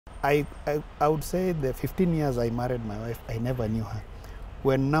I would say the 15 years I married my wife, I never knew her.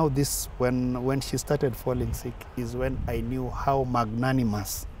 When she started falling sick is when I knew how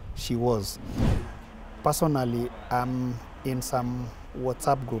magnanimous she was. Personally, I'm in some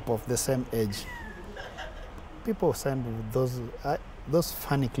WhatsApp group of the same age. People send those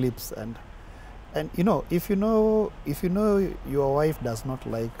funny clips, and you know, if you know your wife does not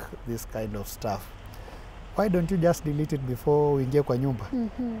like this kind of stuff, why don't you just delete it before we ingie kwa nyumba?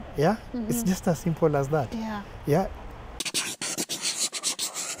 Yeah, it's just as simple as that. Yeah.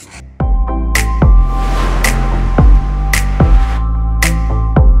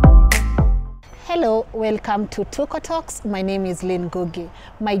 Hello, welcome to Tuko Talks. My name is Lynn Ngugi.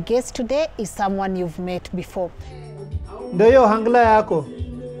 My guest today is someone you've met before. Ndio hangla yako.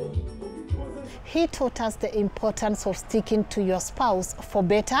 He taught us the importance of sticking to your spouse for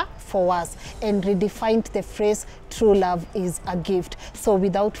better, for worse, and redefined the phrase, true love is a gift. So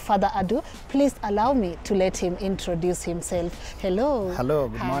without further ado, please allow me to let him introduce himself. Hello. Hello,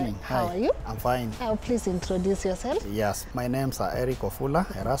 good morning. How are you? I'm fine. Please introduce yourself. Yes, my name's Erastus Ofula,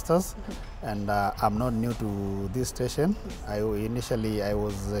 Erastus, and I'm not new to this station. Initially I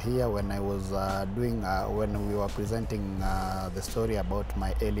was here when I was when we were presenting the story about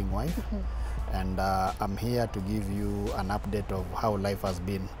my ailing wife. And I'm here to give you an update of how life has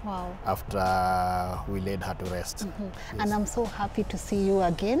been after we laid her to rest. Yes. And I'm so happy to see you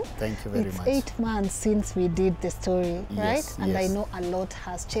again. Thank you very much. It's 8 months since we did the story, right? And I know a lot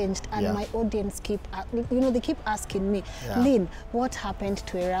has changed. And my audience they keep asking me, Lynn, what happened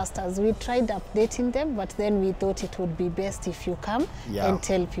to Erastus? We tried updating them, but then we thought it would be best if you come and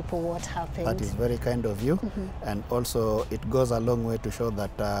tell people what happened. That is very kind of you. And also it goes a long way to show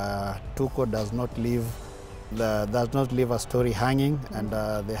that Tuko does not leave a story hanging, and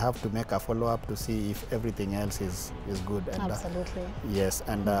they have to make a follow-up to see if everything else is good. And, absolutely. Yes,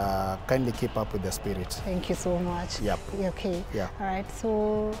 and kindly keep up with the spirit. Thank you so much. Yep. Okay. Yeah. All right.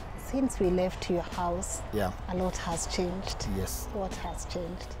 So since we left your house, a lot has changed. Yes. What has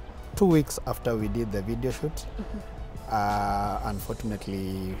changed? 2 weeks after we did the video shoot,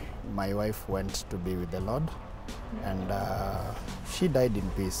 unfortunately, my wife went to be with the Lord. And she died in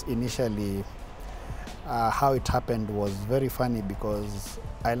peace. Initially, how it happened was very funny because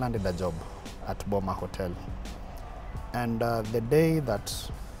I landed a job at Boma Hotel. And the day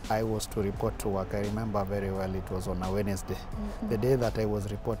that I was to report to work, I remember very well, it was on a Wednesday. The day that I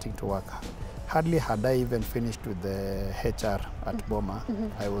was reporting to work, hardly had I even finished with the HR at Boma,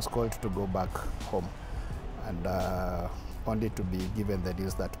 I was called to go back home. And only to be given the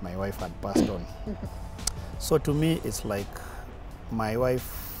news that my wife had passed on. So to me, it's like my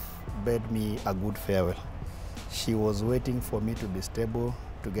wife bade me a good farewell. She was waiting for me to be stable,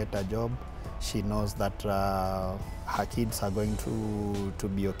 to get a job. She knows that her kids are going to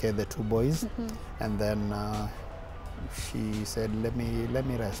be okay, the 2 boys. And then she said, let me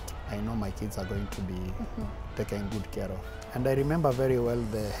rest. I know my kids are going to be taken good care of. And I remember very well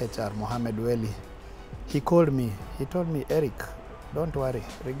the HR, Mohammed Weli. He called me. He told me, Eric, don't worry,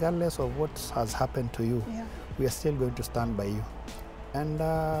 regardless of what has happened to you, we are still going to stand by you. And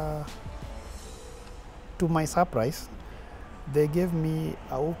to my surprise, they gave me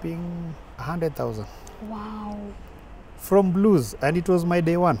a whooping 100,000. Wow. From Blues, and it was my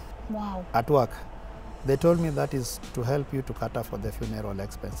day 1 at work. They told me that is to help you to cater for the funeral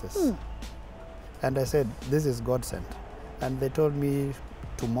expenses. And I said, this is God sent. And they told me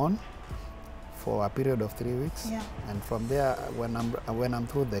to mourn for a period of 3 weeks, and from there, when I'm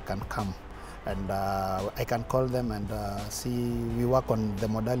through, they can come, and I can call them and see. We work on the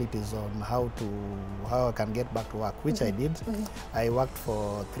modalities on how I can get back to work, which I did. I worked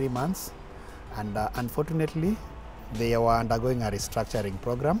for 3 months, and unfortunately, they were undergoing a restructuring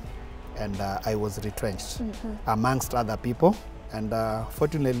program, and I was retrenched amongst other people. And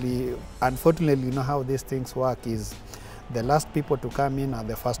unfortunately, you know how these things work is. The last people to come in are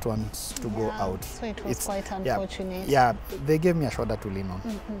the first ones to go out. So it was quite unfortunate. Yeah, they gave me a shoulder to lean on,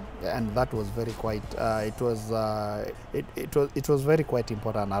 and that was very quite. It was very quite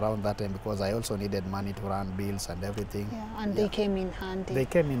important around that time because I also needed money to run bills and everything. Yeah, and they came in handy. They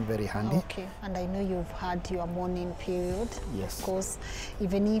came in very handy. Okay, and I know you've had your mourning period. Yes. Of course,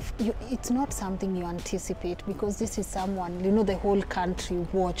 even if it's not something you anticipate because this is someone, the whole country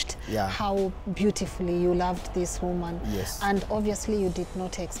watched how beautifully you loved this woman. Yes. And obviously you did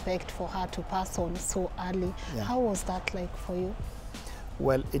not expect for her to pass on so early. How was that like for you?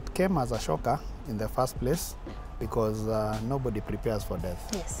 Well, it came as a shocker in the first place because nobody prepares for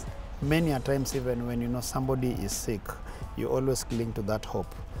death. Yes. Many a times, even when somebody is sick, you always cling to that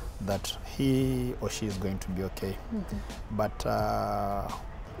hope that he or she is going to be okay. But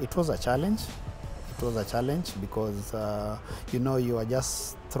it was a challenge. It was a challenge because you know, you are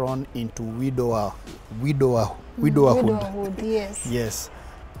just thrown into widowhood. Yes. Yes,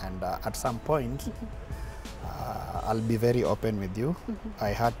 and at some point, I'll be very open with you. I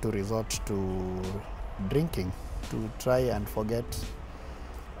had to resort to drinking to try and forget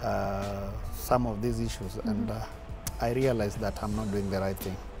some of these issues, and I realized that I'm not doing the right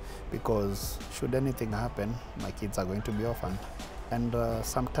thing, because should anything happen, my kids are going to be orphaned. And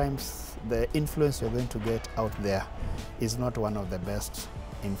sometimes the influence you're going to get out there is not one of the best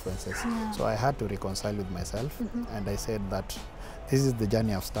influences. Yeah. So I had to reconcile with myself, and I said that this is the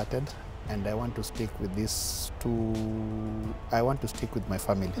journey I've started, and I want to stick with this I want to stick with my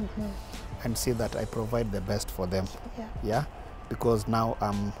family and see that I provide the best for them. Yeah, because now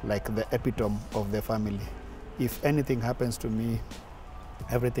I'm like the epitome of the family. If anything happens to me,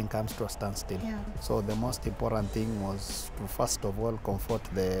 everything comes to a standstill. Yeah. So the most important thing was to first of all comfort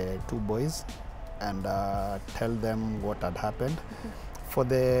the two boys and tell them what had happened. For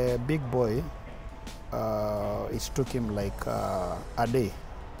the big boy, it took him like a day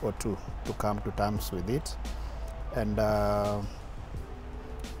or two to come to terms with it, and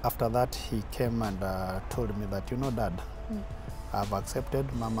after that he came and told me that, you know, Dad, I've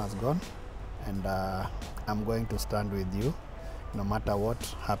accepted, Mama's gone, and I'm going to stand with you. No matter what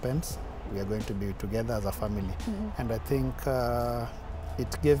happens, we are going to be together as a family. And I think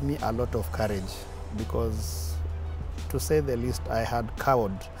it gave me a lot of courage, because to say the least, I had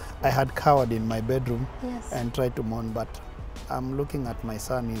cowered in my bedroom and tried to mourn, but I'm looking at my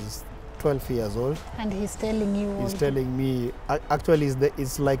son. He's 12 years old. And he's telling you. He's telling me, actually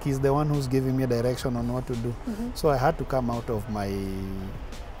it's like he's the one who's giving me direction on what to do. So I had to come out of my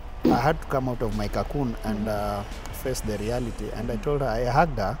cocoon and face the reality. And I told her, I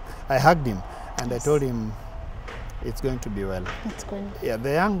hugged him, and I told him, it's going to be well. It's going. Yeah,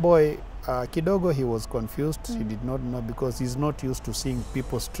 the young boy, kidogo, he was confused. He did not know, because he's not used to seeing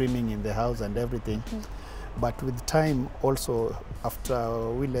people streaming in the house and everything. But with time also, after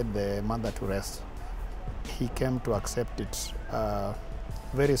we let the mother to rest, he came to accept it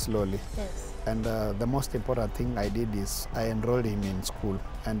very slowly. Yes. And the most important thing I did is I enrolled him in school,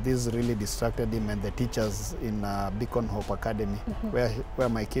 and this really distracted him and the teachers in Beacon Hope Academy, where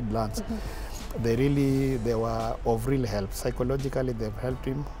my kid learns. They were of real help. Psychologically, they've helped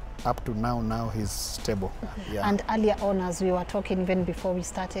him. Up to now he's stable. Yeah. And earlier on, as we were talking, even before we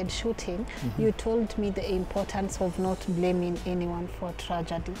started shooting, you told me the importance of not blaming anyone for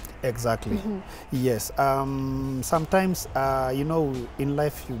tragedy. Exactly. Yes. Sometimes, you know, in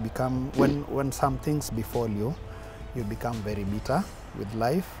life you become, when some things befall you, you become very bitter with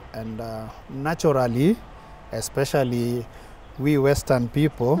life. And naturally, especially we Western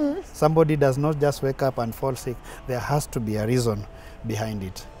people, somebody does not just wake up and fall sick. There has to be a reason behind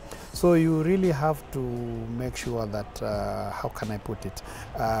it. So you really have to make sure that, how can I put it,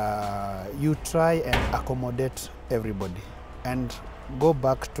 you try and accommodate everybody and go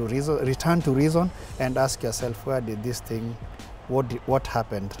back to reason, return to reason, and ask yourself, where did this thing, what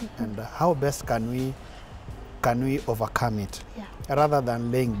happened, and how best can we overcome it, rather than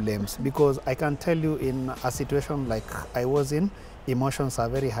laying blames. Because I can tell you, in a situation like I was in, emotions are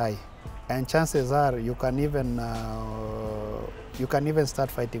very high, and chances are you can even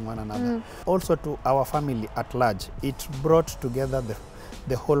start fighting one another. Also, to our family at large, it brought together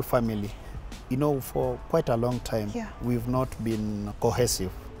the whole family. You know, for quite a long time, we've not been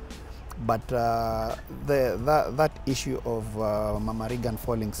cohesive. But that issue of Mama Regan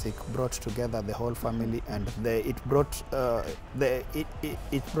falling sick brought together the whole family, and it brought out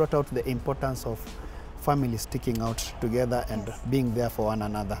the importance of family sticking out together and being there for one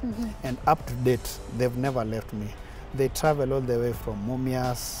another. And up to date, they've never left me. They travel all the way from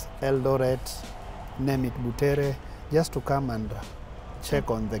Mumias, Eldoret, name it, Butere, just to come and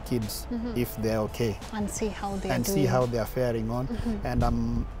check on the kids if they're okay. And see how they are faring on. And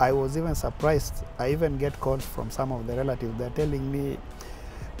I was even surprised. I even get calls from some of the relatives. They're telling me,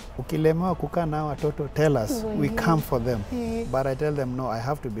 ukilemewa kukaa na watoto, tell us, we come for them. But I tell them, no, I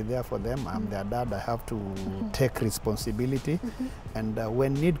have to be there for them. I'm their dad. I have to take responsibility. And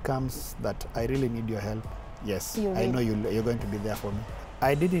when need comes that I really need your help, yes, I know you're going to be there for me.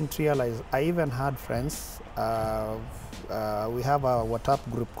 I didn't realize, I even had friends. We have a WhatsApp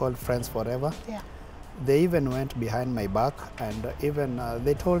group called Friends Forever. They even went behind my back, and even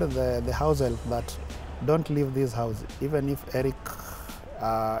they told the house help that don't leave this house. Even if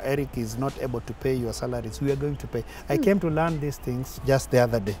Eric is not able to pay your salaries, we are going to pay. I came to learn these things just the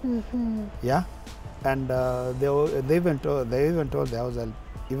other day. Yeah, and they even told the house help,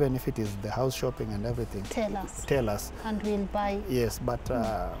 even if it is the house shopping and everything. Tell us. And we'll buy. Yes, but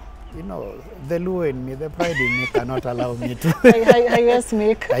you know, the Luo in me, the pride in me cannot allow me to. I always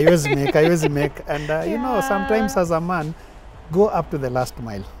make. I always make. And you know, sometimes as a man, go up to the last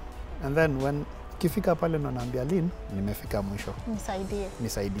mile. And then when kifika pale naambia Lynn, nimefika mwisho.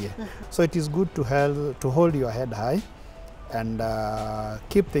 Nisaidie. So it is good to hold your head high and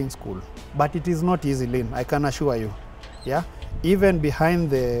keep things cool. But it is not easy, Lynn, I can assure you. Yeah, even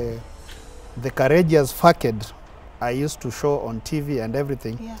behind the courageous facade I used to show on TV and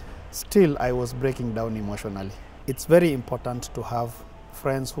everything, still I was breaking down emotionally. It's very important to have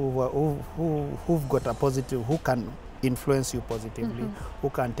friends who've got a positive, who can influence you positively, who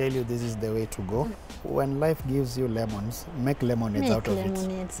can tell you this is the way to go. When life gives you lemons, make lemonades out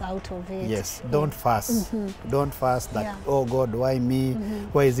of it. Yes, don't fuss. Don't fuss that, oh God, why me?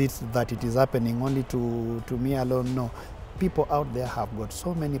 Why is it that it is happening only to me alone? No. People out there have got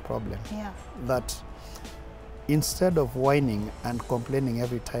so many problems that instead of whining and complaining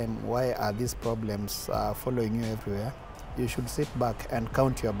every time, why are these problems following you everywhere, you should sit back and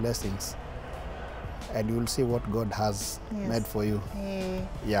count your blessings. And you will see what God has made for you.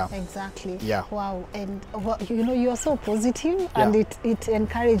 Yeah. Exactly. Yeah. Wow. And you know, you're so positive, and it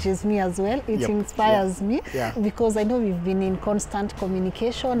encourages me as well. It inspires me because I know we've been in constant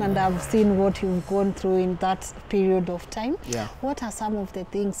communication, and I've seen what you've gone through in that period of time. What are some of the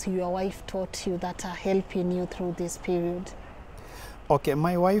things your wife taught you that are helping you through this period? Okay,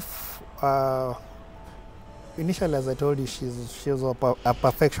 my wife, initially, as I told you, she's a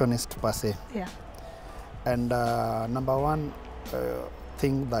perfectionist per se. And number one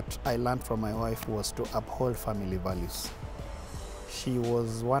thing that I learned from my wife was to uphold family values. She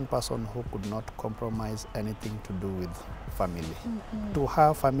was one person who could not compromise anything to do with family. To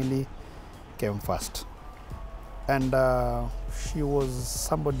her, family came first. And she was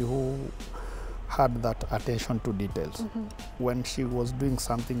somebody who had that attention to details. When she was doing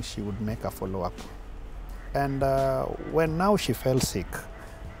something, she would make a follow-up. And when now she fell sick,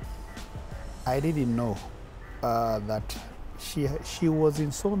 I didn't know that she was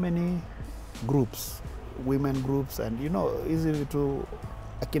in so many groups, women groups, and you know, easy to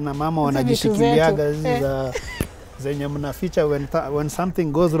akina mama wanajishikiliaga zenye mnaficha when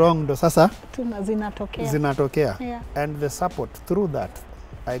something goes wrong ndo sasa zinatokea. And the support through that,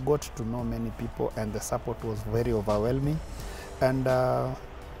 I got to know many people, and the support was very overwhelming. And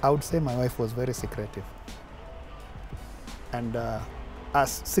I would say my wife was very secretive. And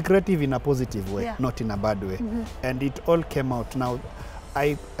as secretive in a positive way, not in a bad way. And it all came out. Now,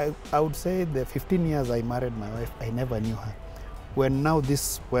 I would say the 15 years I married my wife, I never knew her. When now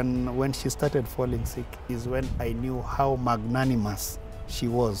when she started falling sick is when I knew how magnanimous she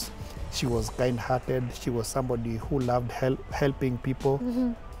was. She was kind-hearted. She was somebody who loved helping people.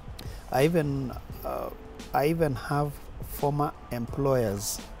 I even have former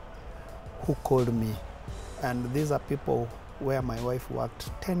employers who called me, and these are people where my wife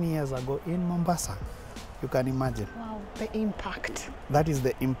worked 10 years ago in Mombasa. You can imagine. Wow, the impact. That is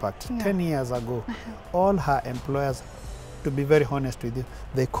the impact. 10 years ago, all her employers, to be very honest with you,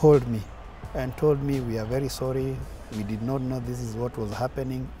 they called me and told me, we are very sorry, we did not know this is what was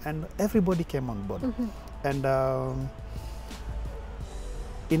happening, and everybody came on board. And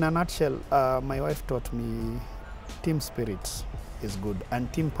in a nutshell, my wife taught me team spirit is good,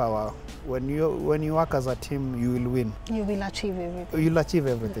 and team power. When you work as a team, you will win. You will achieve everything. You'll achieve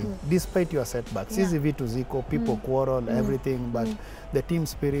everything, despite your setbacks. Hizi vitu ziko, people quarrel, everything, but the team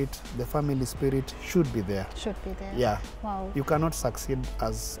spirit, the family spirit should be there. Should be there. Yeah. Wow. You cannot succeed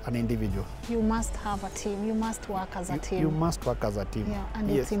as an individual. You must have a team. You must work as a team. You must work as a team. Yeah,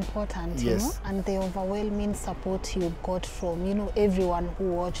 and it's important, you know, and the overwhelming support you got from, you know, everyone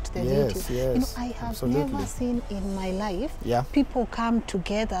who watched the video. You know, I have never seen in my life people come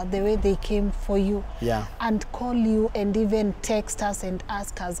together the way they came for you, and call you and even text us and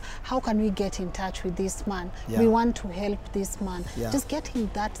ask us, how can we get in touch with this man? We want to help this man. Just getting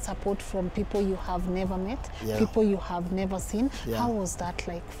that support from people you have never met, people you have never seen. How was that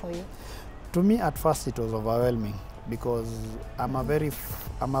like for you? To me, at first, it was overwhelming because I'm a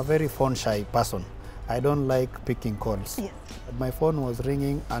very phone shy person. I don't like picking calls. My phone was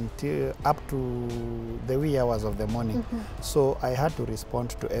ringing until up to the wee hours of the morning. So I had to respond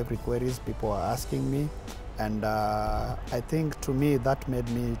to every queries people were asking me. And I think to me that made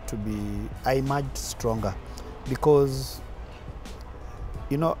me I emerged stronger. Because,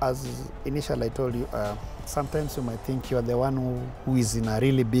 you know, as initially I told you, sometimes you might think you're the one who is in a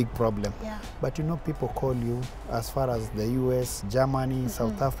really big problem. But you know, people call you as far as the US, Germany,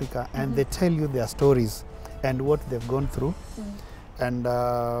 South Africa, and they tell you their stories and what they've gone through. And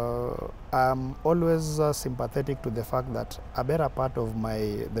I'm always sympathetic to the fact that a better part of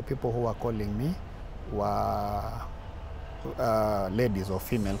the people who are calling me were ladies or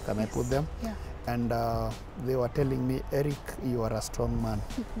female, can I put them? Yeah. And they were telling me, Eric, you are a strong man.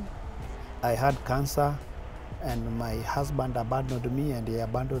 I had cancer and my husband abandoned me and he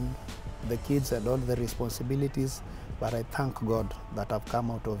abandoned the kids and all the responsibilities, but I thank God that I've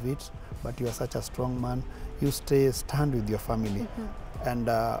come out of it. But you are such a strong man. You stand with your family. And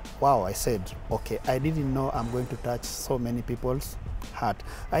wow, I said, okay, I didn't know I'm going to touch so many people's heart.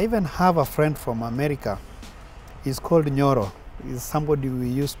 I even have a friend from America. He's called Nyoro. He's somebody we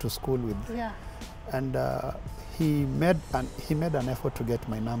used to school with. Yeah. And he made an effort to get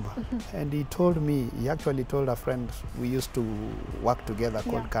my number. And he told me, he actually told a friend we used to work together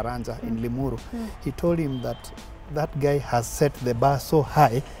called Karanja in Limuru. He told him that that guy has set the bar so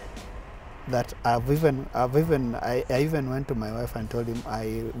high that I even went to my wife and told him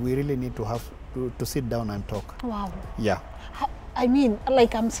we really need to sit down and talk. Wow. Yeah. I mean,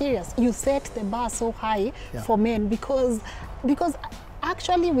 like, I'm serious. You set the bar so high for men because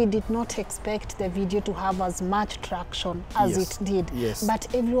actually we did not expect the video to have as much traction as it did. Yes.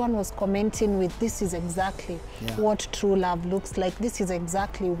 But everyone was commenting with, this is exactly what true love looks like. This is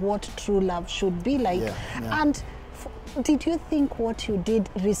exactly what true love should be like. And did you think what you did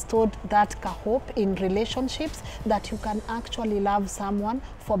restored that hope in relationships, that you can actually love someone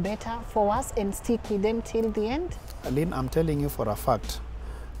for better, for worse, and stick with them till the end? Lynn, I'm telling you for a fact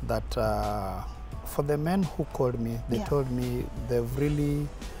that for the men who called me, they told me they've really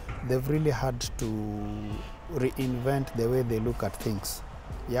had to reinvent the way they look at things.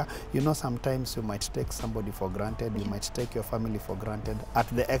 Yeah, you know, sometimes you might take somebody for granted, you might take your family for granted at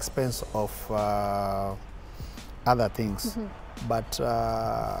the expense of other things. But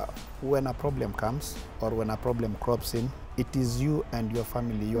when a problem comes or when a problem crops in, it is you and your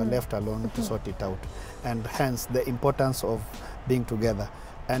family. You are left alone to sort it out, and hence the importance of being together.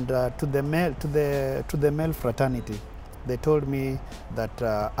 And to the male fraternity, they told me that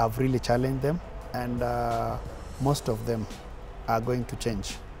I've really challenged them, and most of them are going to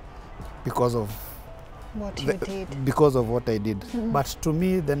change because of what you did. Because of what I did. But to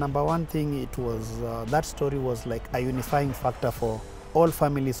me, the number one thing, it was that story was like a unifying factor for all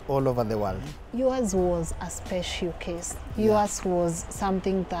families all over the world. Yours was a special case. Yours was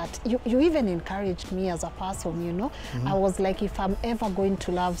something that you even encouraged me as a person, you know. I was like, if I'm ever going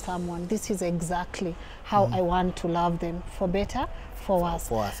to love someone, this is exactly how I want to love them, for better, for worse.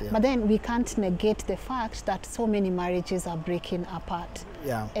 But then we can't negate the fact that so many marriages are breaking apart.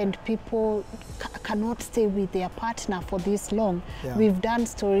 And people cannot stay with their partner for this long. We've done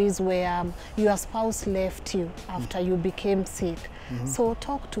stories where your spouse left you after you became sick. So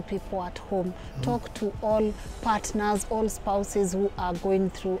talk to people at home, talk to all partners, all spouses who are going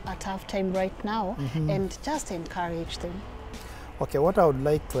through a tough time right now, and just encourage them. Okay, what I would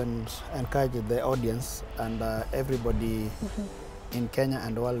like to encourage the audience and everybody in Kenya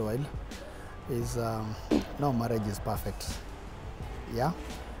and worldwide is no marriage is perfect. Yeah,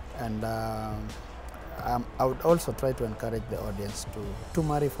 and I would also try to encourage the audience to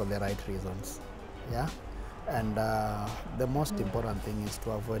marry for the right reasons. Yeah, and the most important thing is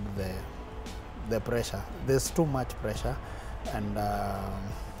to avoid the pressure. There's too much pressure, and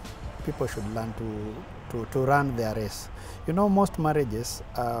people should learn to run their race. You know, most marriages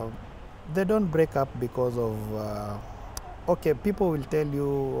they don't break up because of okay, people will tell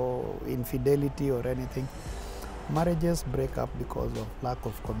you infidelity or anything. Marriages break up because of lack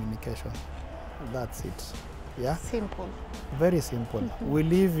of communication. That's it. Yeah. Simple. Very simple. We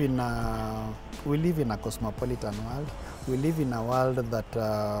live in a cosmopolitan world. We live in a world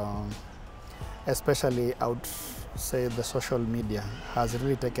that, especially I would say, the social media has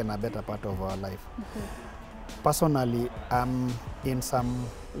really taken a better part of our life. Personally, I'm in some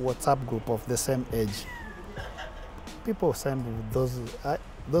WhatsApp group of the same age. People send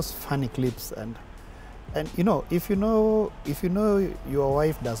those funny clips, and you know, if you know your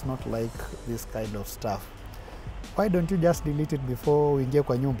wife does not like this kind of stuff, why don't you just delete it before we get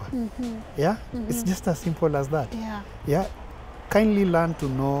kwa nyumba? Yeah, it's just as simple as that. Yeah, kindly learn to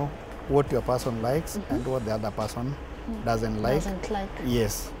know what your person likes and what the other person doesn't like.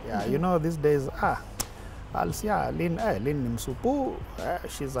 Yes, yeah, you know, these days, I'll see Lynn ni msupu,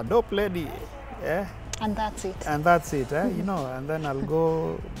 she's a dope lady. Yeah. And that's it. And that's it, you know, and then I'll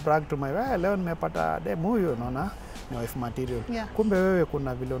go brag to my wife, leo nimepata demu huyo, unaona, ni wife material. Yeah. Kumbe wewe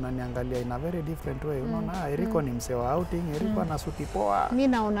kuna vile unaniangalia in a very different way. Unaona Eriko ni msee wa outing, Eriko ana suti poa. Mimi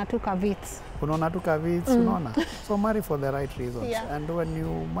naona tu kavits. Unaona tu kavits, unaona. So marry for the right reasons. Yeah. And when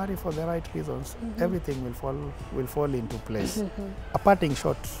you marry for the right reasons, everything will fall into place. A parting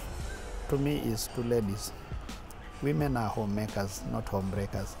shot to me is to ladies. Women are homemakers, not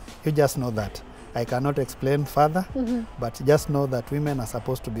homebreakers. You just know that. I cannot explain further, but just know that women are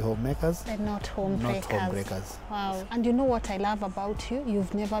supposed to be homemakers and not homebreakers. Wow. And you know what I love about you?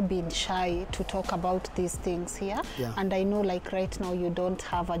 You've never been shy to talk about these things here. Yeah. And I know like right now you don't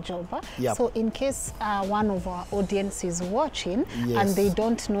have a job. Yep. So in case one of our audience is watching and they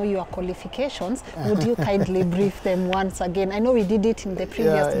don't know your qualifications, would you kindly brief them once again? I know we did it in the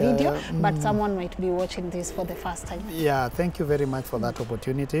previous video, but someone might be watching this for the first time. Yeah, thank you very much for that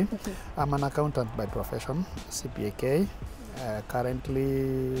opportunity. I'm an accountant by profession, CPAK.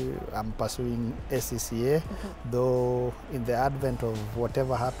 Currently, I'm pursuing SCCA, though in the advent of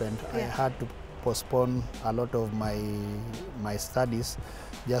whatever happened, I had to postpone a lot of my studies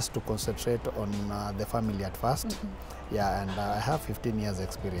just to concentrate on the family at first. Yeah, and I have 15 years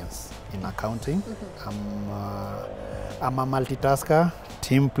experience in accounting. I'm a multitasker,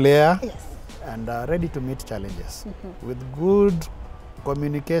 team player, and ready to meet challenges with good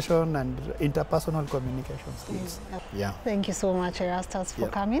communication and interpersonal communication skills. Yeah. Thank you so much, Erastus, for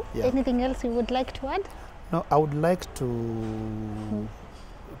coming. Anything else you would like to add? No, I would like to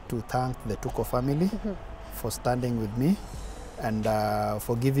thank the Tuko family for standing with me and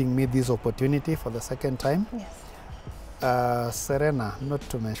for giving me this opportunity for the second time. Yes. Serena, not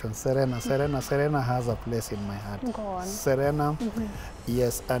to mention Serena. Serena has a place in my heart. Go on. Serena,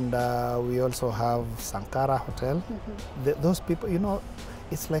 yes, and we also have Sankara Hotel. Those people, you know,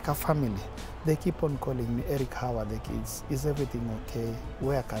 it's like a family. They keep on calling me, Eric, how are the kids? Is everything okay?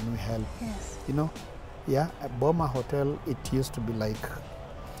 Where can we help? Yes. You know, yeah, Boma Hotel, it used to be like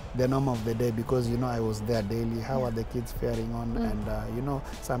the norm of the day because, you know, I was there daily. How are the kids faring on? And, you know,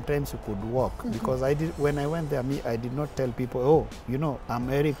 sometimes you could walk because when I went there, I did not tell people, oh, you know, I'm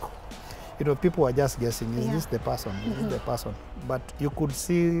Eric. You know, people were just guessing, is this the person? Is this the person? But you could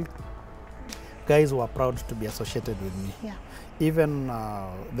see guys were proud to be associated with me. Yeah. Even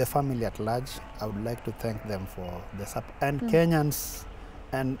the family at large, I would like to thank them for the support. And Kenyans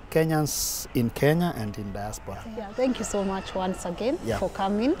in Kenya and in diaspora. Yeah, thank you so much once again for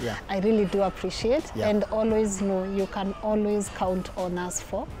coming. Yeah. I really do appreciate and always know you can always count on us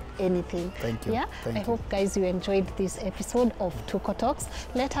for anything. Thank you. Yeah, Thank I hope guys you enjoyed this episode of Tuko Talks.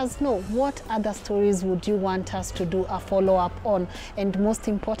 Let us know what other stories would you want us to do a follow-up on, and most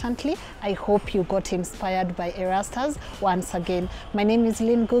importantly, I hope you got inspired by Erastus once again. My name is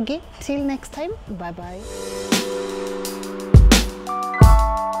Lynn Ngugi. Till next time, bye bye.